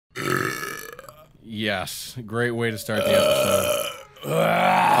Yes, great way to start the episode.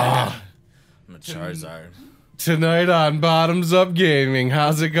 I'm a Charizard. Tonight on Bottoms Up Gaming,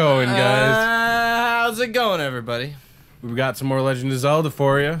 how's it going, guys? How's it going, everybody? We've got some more Legend of Zelda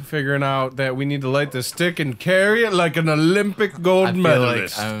for you, figuring out that we need to light the stick and carry it like an Olympic gold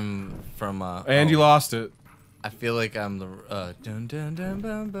medalist. Like I'm from and you lost it. I feel like I'm the dun dun dun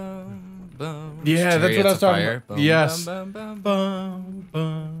bum bum bum. Yeah, that's what I was talking about. Bum, yes. Bum, bum, bum. Bum,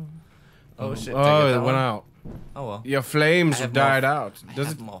 bum. Oh shit! Oh, it went out. Oh well. Your flames have died out.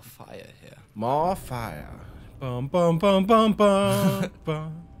 Does it more fire here? More fire. Bum bum bum bum bum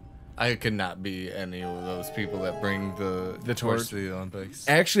bum. I could not be any of those people that bring the torch to the Olympics.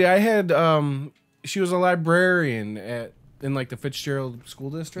 Actually, I had she was a librarian in like the Fitzgerald School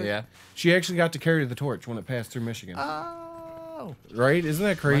District. Yeah. She actually got to carry the torch when it passed through Michigan. Oh. Right? Isn't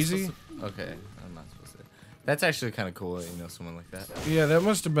that crazy? Okay, I'm not supposed to. That's actually kind of cool that you know someone like that. Yeah, that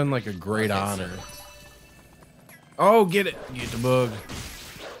must have been like a great honor. Oh, get it. Get the bug.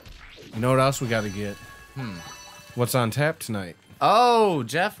 You know what else we got to get? What's on tap tonight? Oh,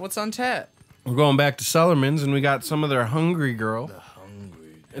 Jeff, what's on tap? We're going back to Cellarmen's, and we got some of their Hungry Girl. The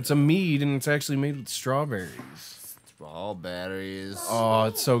Hungry. It's a mead, and it's actually made with strawberries. Strawberries. Oh,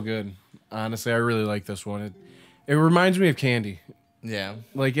 it's so good. Honestly, I really like this one. It reminds me of candy. Yeah.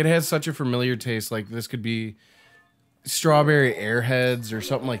 Like, it has such a familiar taste. Like, this could be strawberry Airheads or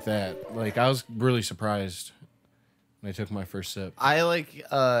something like that. Like, I was really surprised when I took my first sip. I like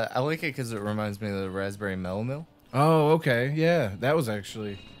it because it reminds me of the raspberry mellow. Oh, okay. Yeah, that was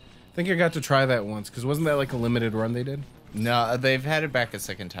actually... I think I got to try that once, because wasn't that like a limited run they did? No, they've had it back a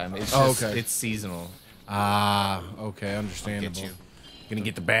second time. It's just, okay. It's seasonal. Ah, okay, understandable. Get you. Gonna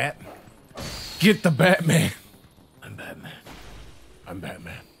get the bat? Get the Batman! I'm Batman. I'm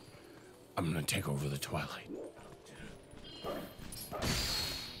Batman. I'm gonna take over the Twilight.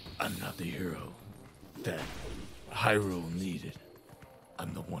 I'm not the hero that Hyrule needed.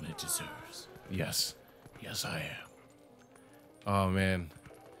 I'm the one it deserves. Yes. Yes, I am. Oh, man.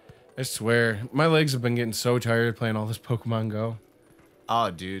 I swear, my legs have been getting so tired playing all this Pokemon Go. Oh,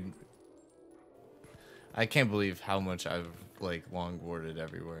 dude. I can't believe how much I've, like, longboarded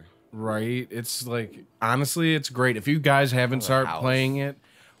everywhere. Right? It's like, honestly, it's great. If you guys haven't started house. playing it,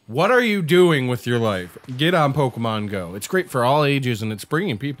 what are you doing with your life? Get on Pokemon Go. It's great for all ages, and it's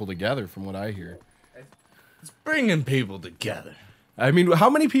bringing people together, from what I hear. It's bringing people together. I mean, how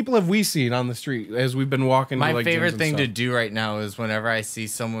many people have we seen on the street as we've been walking? My to, like, favorite gyms and thing to stuff? do right now is whenever I see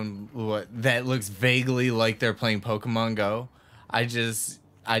someone that looks vaguely like they're playing Pokemon Go, I just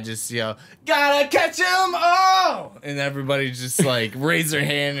yell, "Gotta catch 'em all!" And everybody just like raise their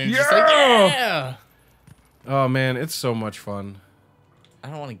hand and just like, yeah! Oh, man, it's so much fun. I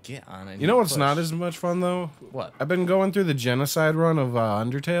don't want to get on it. You know what's not as much fun, though? What? I've been going through the genocide run of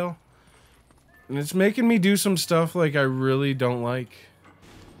Undertale. And it's making me do some stuff like I really don't like.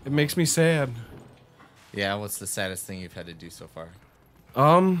 It makes me sad. Yeah, what's the saddest thing you've had to do so far?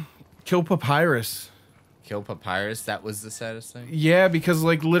 Kill Papyrus. Kill Papyrus? That was the saddest thing? Yeah, because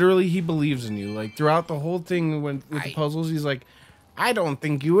like literally he believes in you. Like throughout the whole thing with the puzzles, he's like, I don't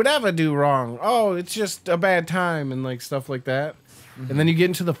think you would ever do wrong. Oh, it's just a bad time and like stuff like that. And then you get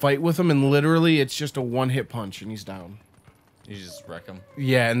into the fight with him and literally it's just a one-hit punch and he's down. You just wreck him.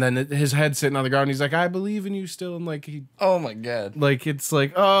 Yeah, and then his head's sitting on the ground. And he's like, I believe in you still. And like he, Oh my god. like it's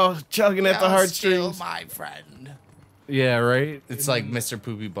like, oh, chugging at the heartstrings. My friend. Yeah, right. It's like Mr.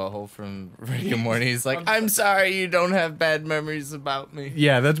 Poopy Butthole from Rick and Morty. He's like, I'm sorry you don't have bad memories about me.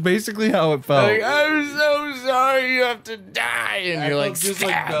 Yeah, that's basically how it felt. Like, I'm so sorry you have to die. And you're like, felt just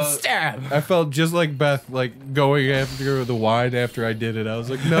stab, like stab. I felt just like Beth, like going after the wine after I did it. I was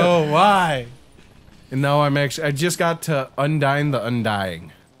like, no, why? And now I just got to Undying the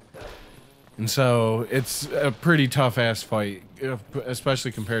Undying. And so it's a pretty tough ass fight,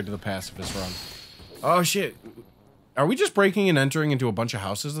 especially compared to the pacifist run. Oh shit. Are we just breaking and entering into a bunch of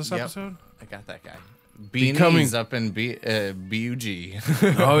houses this episode? I got that guy. Beanie's up in BUG.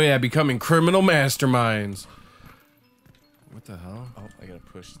 Oh yeah, becoming criminal masterminds. What the hell? Oh, I gotta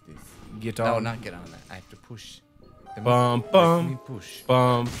push these. Get No, on. not get on that. I have to push. Bum Let bum. me push.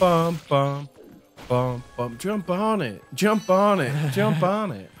 Bum bum bum. Bum bum. Jump on it. Jump on it. Jump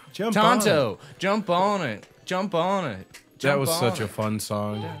on it. Jump on it. Tonto, jump on it. Jump on it. That was Jump such on a fun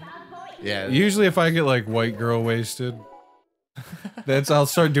song. Yeah. Usually if I get like white girl wasted, I'll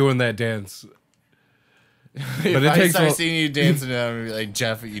start doing that dance. But it if I takes start a- seeing you dancing, I'm gonna be like,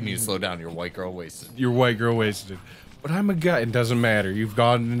 Jeff, you need to slow down. You're white girl wasted. You're white girl wasted. But I'm a guy. It doesn't matter. You've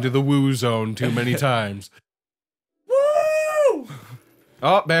gone into the woo zone too many times. Woo!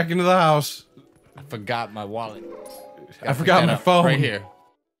 Oh, back into the house. I forgot my wallet. I forgot my phone. Right here.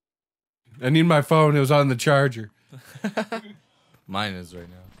 I need my phone. It was on the charger. Mine is right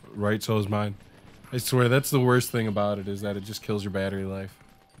now. Right, so is mine. I swear, that's the worst thing about it, is that it just kills your battery life.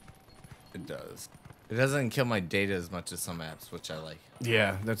 It does. It doesn't kill my data as much as some apps, which I like.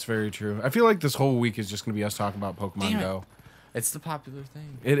 Yeah, that's very true. I feel like this whole week is just going to be us talking about Pokemon Go. It's the popular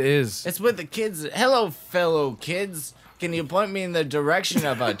thing. It is. It's with the kids. Hello, fellow kids. Can you point me in the direction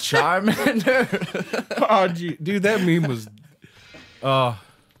of a Charmander? Oh, gee. Dude, that meme was... Oh,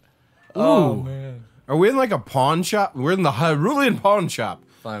 man. Are we in like a pawn shop? We're in the Hyrulean pawn shop.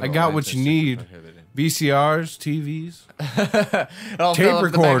 I got what you need. VCRs, TVs, tape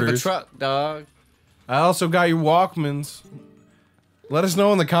recorders. Truck, dog. I also got your Walkmans. Let us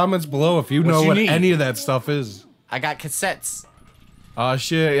know in the comments below if you know what any of that stuff is. I got cassettes. Oh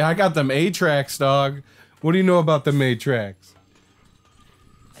shit, I got them A-tracks, dog. What do you know about them A-tracks?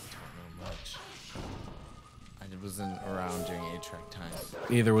 I don't know much. I wasn't around during 8-track times.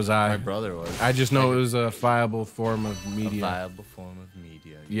 Neither was I. My brother was. I just know it was a viable form of media. A viable form of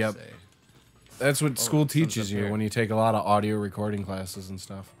media, yep. Say. That's what school teaches you when you take a lot of audio recording classes and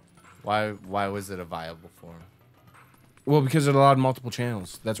stuff. Why was it a viable form? Well, because it allowed multiple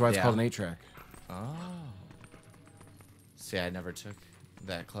channels. That's why it's called an 8-track. Oh. See, I never took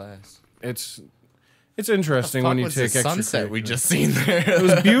that class. It's interesting when you take extra sunset we just seen there. It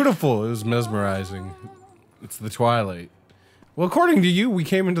was beautiful. It was mesmerizing. It's the Twilight. Well, according to you, we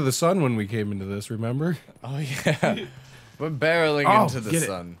came into the sun when we came into this, remember? Oh, yeah. We're barreling into the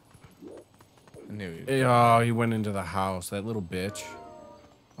sun. I knew he Oh, he went into the house, that little bitch.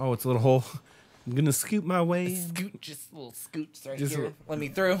 Oh, it's a little hole. I'm gonna scoot my way in. Scoot, just little scoots right here. Let me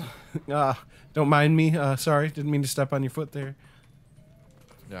through. Don't mind me. Sorry, didn't mean to step on your foot there.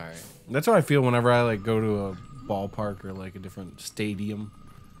 All right. That's how I feel whenever I like go to a ballpark or like a different stadium.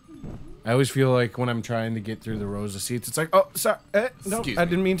 I always feel like when I'm trying to get through the rows of seats, it's like, oh, sorry, no, I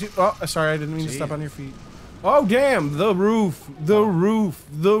didn't mean to. Oh, sorry, I didn't mean to step on your feet. Oh, damn, the roof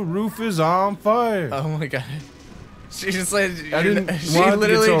is on fire. Oh my god. She just like, I didn't want to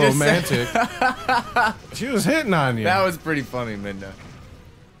get so romantic. She was hitting on you. That was pretty funny, Midna.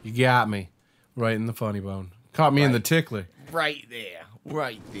 You got me. Right in the funny bone. Caught me in the tickler. Right there.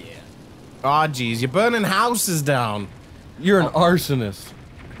 Right there. Aw, geez, you're burning houses down. You're an arsonist.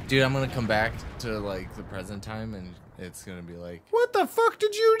 Dude, I'm gonna come back to like the present time and it's gonna be like, what the fuck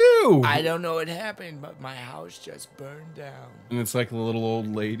did you do? I don't know what happened, but my house just burned down. And it's like a little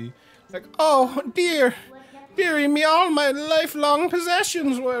old lady. Like, oh, dear. Dearie me, all my lifelong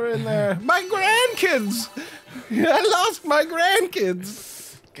possessions were in there. My grandkids. I lost my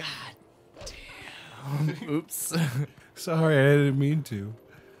grandkids. God damn. Oops. Sorry, I didn't mean to.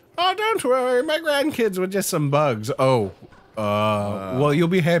 Oh, don't worry. My grandkids were just some bugs. Oh. Well, you'll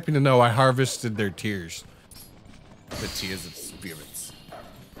be happy to know I harvested their tears. The tears of spirits.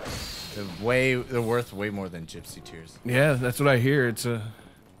 They're worth way more than gypsy tears. Yeah, that's what I hear. It's a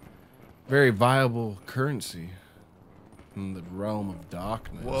very viable currency in the realm of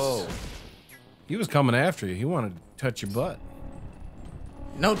darkness. Whoa. He was coming after you. He wanted to touch your butt.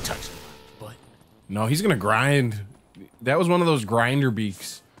 No touching my butt. No, he's gonna grind. That was one of those grinder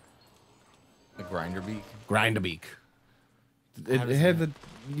beaks. A grinder beak? Grinder beak. It had the,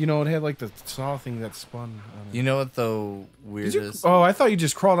 you know, it had like the saw thing that spun. You know what the weirdest? Oh, I thought you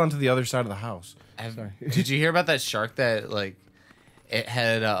just crawled onto the other side of the house. Sorry. Did you hear about that shark that like it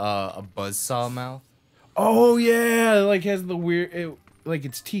had a buzzsaw mouth? Oh yeah, like has the weird, like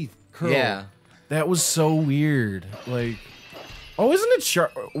its teeth curl. Yeah, that was so weird. Like, oh, isn't it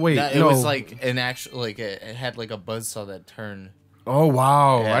shark? Wait, no, it was like an actual, like it had like a buzzsaw that turned. Oh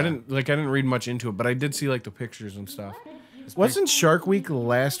wow, Yeah. I didn't read much into it, but I did see like the pictures and stuff. Wasn't Shark Week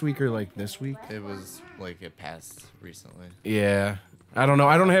last week or like this week? It was like it passed recently. Yeah, I don't know.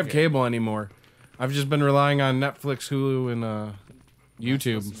 I don't have cable anymore. I've just been relying on Netflix, Hulu, and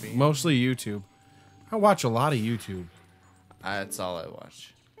YouTube. Mostly YouTube. I watch a lot of YouTube. That's all I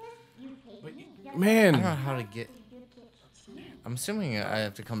watch. Man, I don't know how to get. I'm assuming I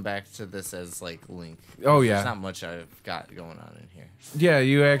have to come back to this as like Link. Oh yeah. There's not much I've got going on in here. Yeah,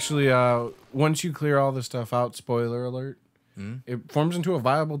 you actually once you clear all this stuff out, spoiler alert, it forms into a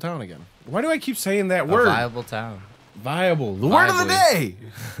viable town again. Why do I keep saying that word? Viable town. Viable. The word of the day.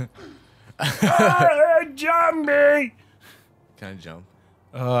 Zombie. Can I jump?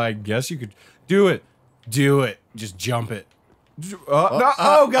 I guess you could do it. Do it. Just jump it. No,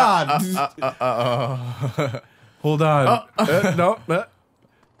 oh God. Hold on. No.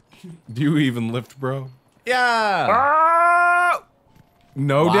 Do you even lift, bro? Yeah.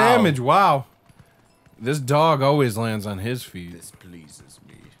 No Wow. damage. Wow. This dog always lands on his feet. This pleases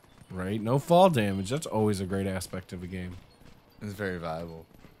me. Right? No fall damage. That's always a great aspect of a game. It's very viable.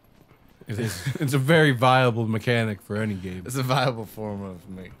 It is. It's a very viable mechanic for any game. It's a viable form of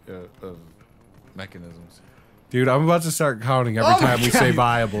mechanisms. Dude, I'm about to start counting every time we say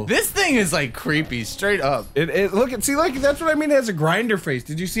viable. This thing is like creepy, straight up. It look at see like that's what I mean. It has a grinder face.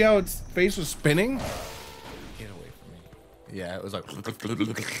 Did you see how its face was spinning? Get away from me. Yeah, it was like.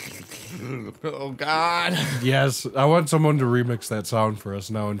 Oh God. Yes, I want someone to remix that sound for us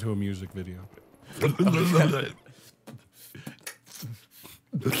now into a music video.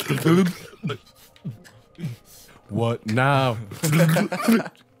 What now?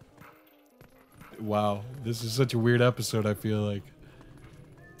 Wow, this is such a weird episode, I feel like.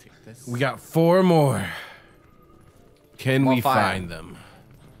 Take this. We got 4 more. Can we fire. find them?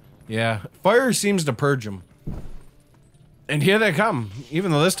 Yeah, fire seems to purge them. And here they come,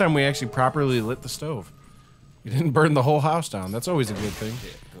 even though this time we actually properly lit the stove. We didn't burn the whole house down. That's always a good thing.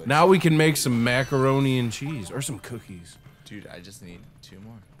 Yeah, Now we can make some macaroni and cheese, or some cookies. Dude, I just need 2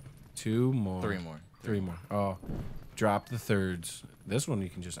 more. 2 more. 3 more. 3 more. Oh, drop the thirds. This one you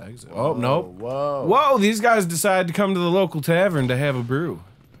can just exit. Oh, nope. Whoa. Whoa, these guys decide to come to the local tavern to have a brew.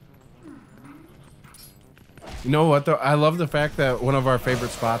 You know what, though? I love the fact that one of our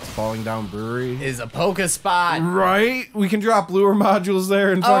favorite spots, Falling Down Brewery, Is a polka spot. right? We can drop lure modules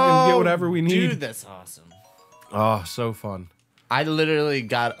there and fucking get whatever we need. Dude, that's awesome. Oh, so fun. I literally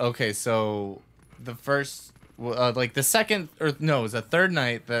got okay. So the first, like the second, or no, it was the third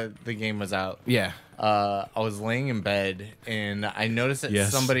night that the game was out. Yeah. I was laying in bed and I noticed that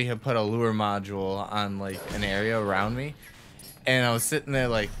Yes. somebody had put a lure module on like an area around me, and I was sitting there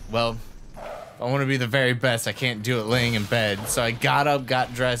like, well, if I want to be the very best, I can't do it laying in bed. So I got up,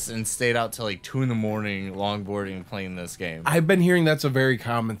 got dressed, and stayed out till like 2 in the morning, longboarding, playing this game. I've been hearing that's a very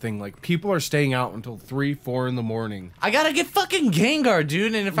common thing. Like, people are staying out until 3, 4 in the morning. I gotta get fucking Gengar,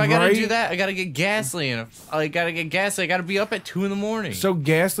 dude, and if I gotta do Right? that, I gotta get Ghastly, and if I gotta get Ghastly, I gotta be up at 2 in the morning. So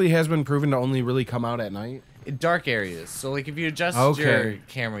Ghastly has been proven to only really come out at night? In dark areas. So like if you adjust Okay. your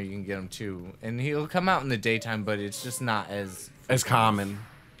camera, you can get him too, and he'll come out in the daytime, but it's just not as Common.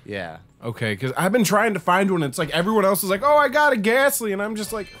 Yeah. Okay, because I've been trying to find one. It's like everyone else is like, oh, I got a Ghastly, and I'm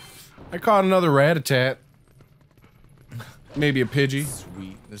just like, I caught another Rat-a-tat. Maybe a Pidgey.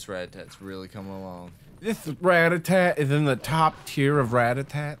 Sweet. This Rat-a-tat's really coming along. This Rat-a-tat is in the top tier of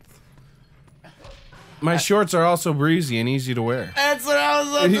Rat-a-tats. My shorts are also breezy and easy to wear. That's what I was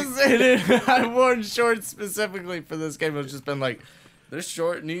about to say, dude. I wore shorts specifically for this game. It's just been like, they're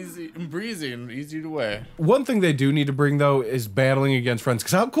short and easy and breezy and easy to wear. One thing they do need to bring, though, is battling against friends.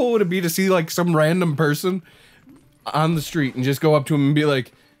 Because how cool would it be to see, like, some random person on the street and just go up to him and be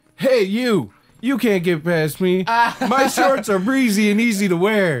like, hey, you can't get past me. My shorts are breezy and easy to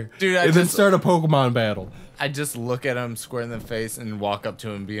wear. Dude, and then start a Pokemon battle. I just look at him square in the face and walk up to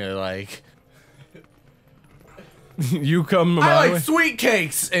him and be like, You come my I way. like sweet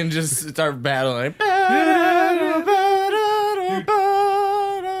cakes, and just start battling.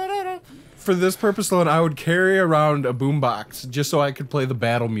 For this purpose alone, I would carry around a boombox just so I could play the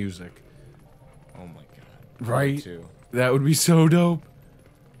battle music. Oh my god. Right? Too. That would be so dope.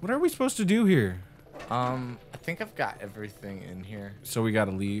 What are we supposed to do here? I think I've got everything in here. So we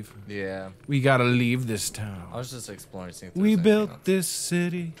gotta leave. Yeah. We gotta leave this I town. was just exploring. Seeing if We there's built anything else. this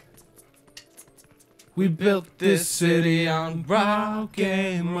city. We built this city on rock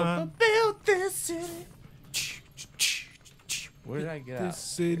and roll. Built this city. Where did I get This out?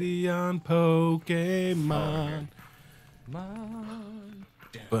 city on Pokemon.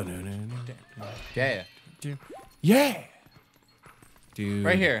 Yeah. Yeah. Dude.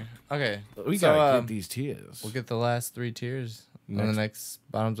 Right here. Okay. We So, gotta get these tiers. We'll get the last 3 tiers on the next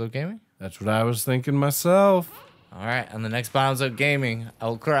Bottoms Up Gaming. That's what I was thinking myself. All right. On the next Bottoms Up Gaming,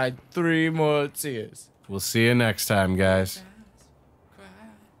 I'll cry 3 more tears. We'll see you next time, guys.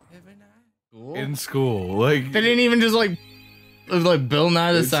 Cool. In school. Like, They didn't even just like Bill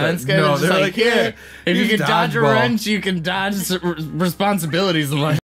Nye the It's Science like- Guy. no, They're just they're like, like, yeah, here, if you use can dodge a dodgeball. wrench, you can dodge responsibilities in life.